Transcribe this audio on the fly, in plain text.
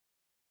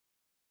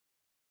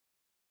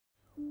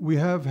We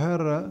have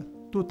here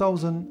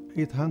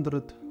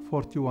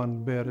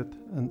 2,841 buried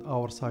in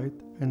our site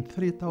and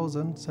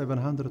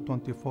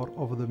 3,724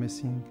 of the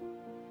missing.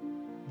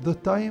 The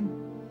time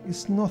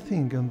is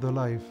nothing in the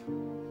life.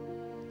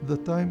 The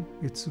time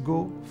it's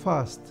go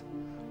fast,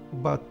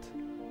 but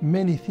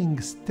many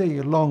things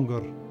stay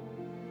longer.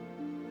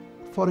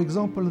 For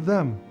example,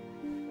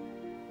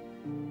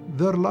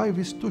 their life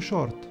is too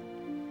short,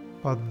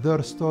 but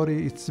their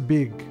story it's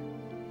big,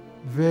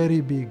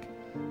 very big.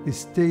 It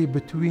stay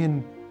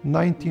between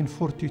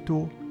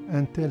 1942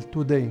 until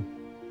today.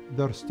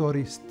 Their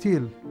story is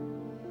still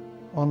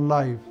on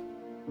live.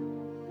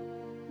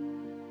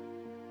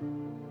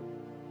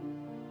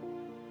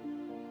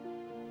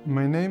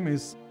 My name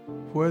is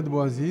Foued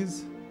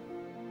Bouaziz.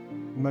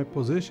 My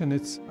position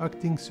is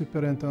acting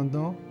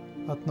superintendent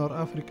at North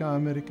Africa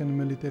American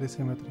Military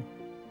Cemetery.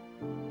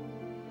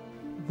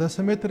 The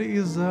cemetery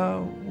is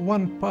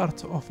one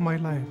part of my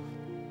life.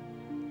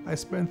 I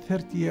spent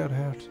 30 years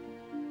here.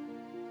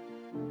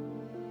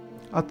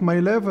 At my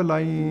level,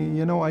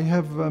 I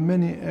have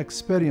many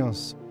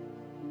experience.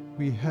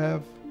 We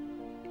have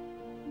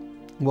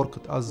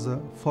worked as a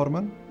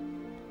foreman,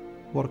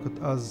 worked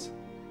as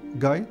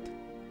guide,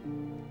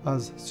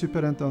 as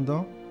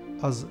superintendent,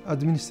 as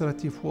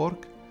administrative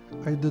work.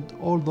 I did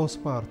all those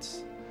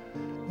parts.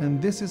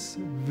 And this is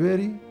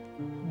very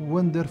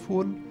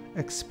wonderful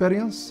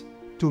experience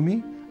to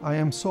me. I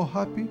am so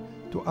happy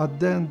to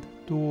attend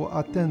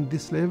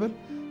this level.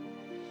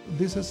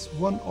 This is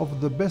one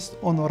of the best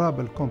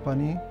honorable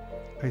company.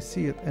 I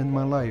see it in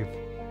my life.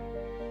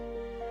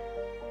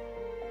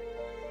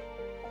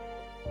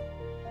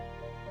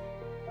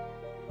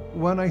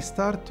 When I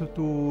start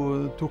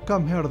to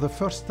come here the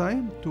first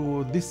time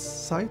to this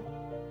site,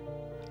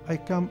 I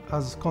come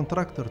as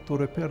contractor to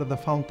repair the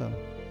fountain.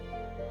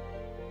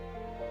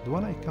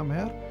 When I come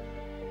here,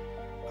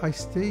 I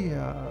stay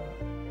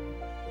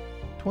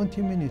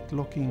 20 minutes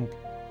looking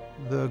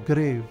the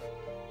grave,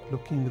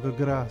 looking the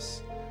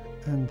grass,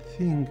 and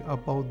think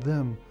about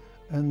them,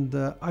 and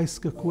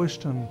ask a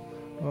question,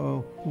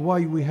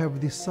 why we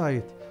have this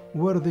site,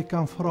 where they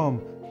come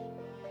from.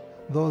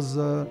 Those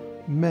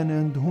men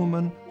and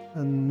women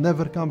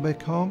never come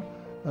back home,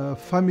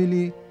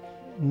 family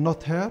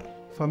not here,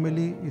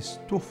 family is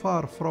too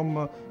far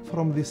from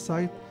this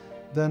site,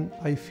 then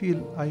I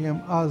feel I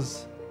am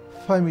as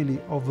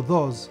family of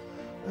those,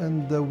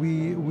 and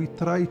we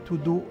try to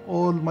do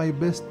all my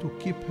best to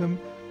keep him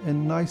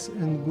in nice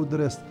and good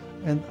rest.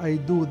 And I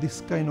do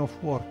this kind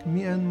of work,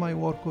 me and my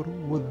worker,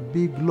 with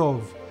big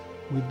love.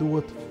 We do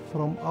it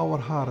from our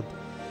heart.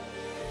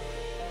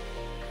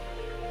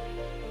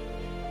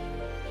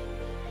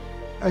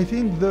 I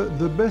think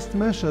the best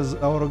measures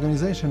our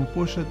organization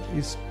pushed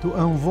is to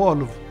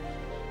involve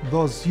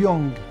those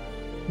young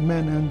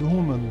men and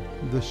women,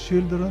 the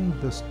children,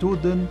 the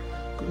student,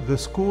 the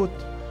scout,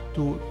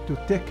 to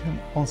take him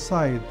on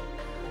side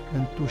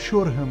and to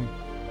show him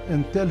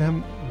and tell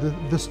him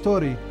the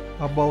story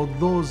about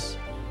those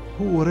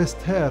who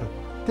rest here.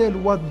 Tell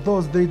what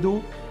those they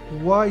do,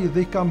 why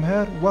they come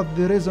here, what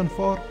the reason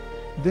for.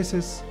 This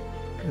is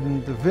a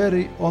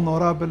very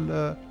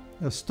honorable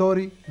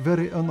story,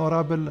 very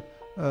honorable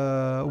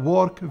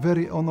work,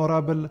 very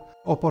honorable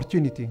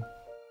opportunity.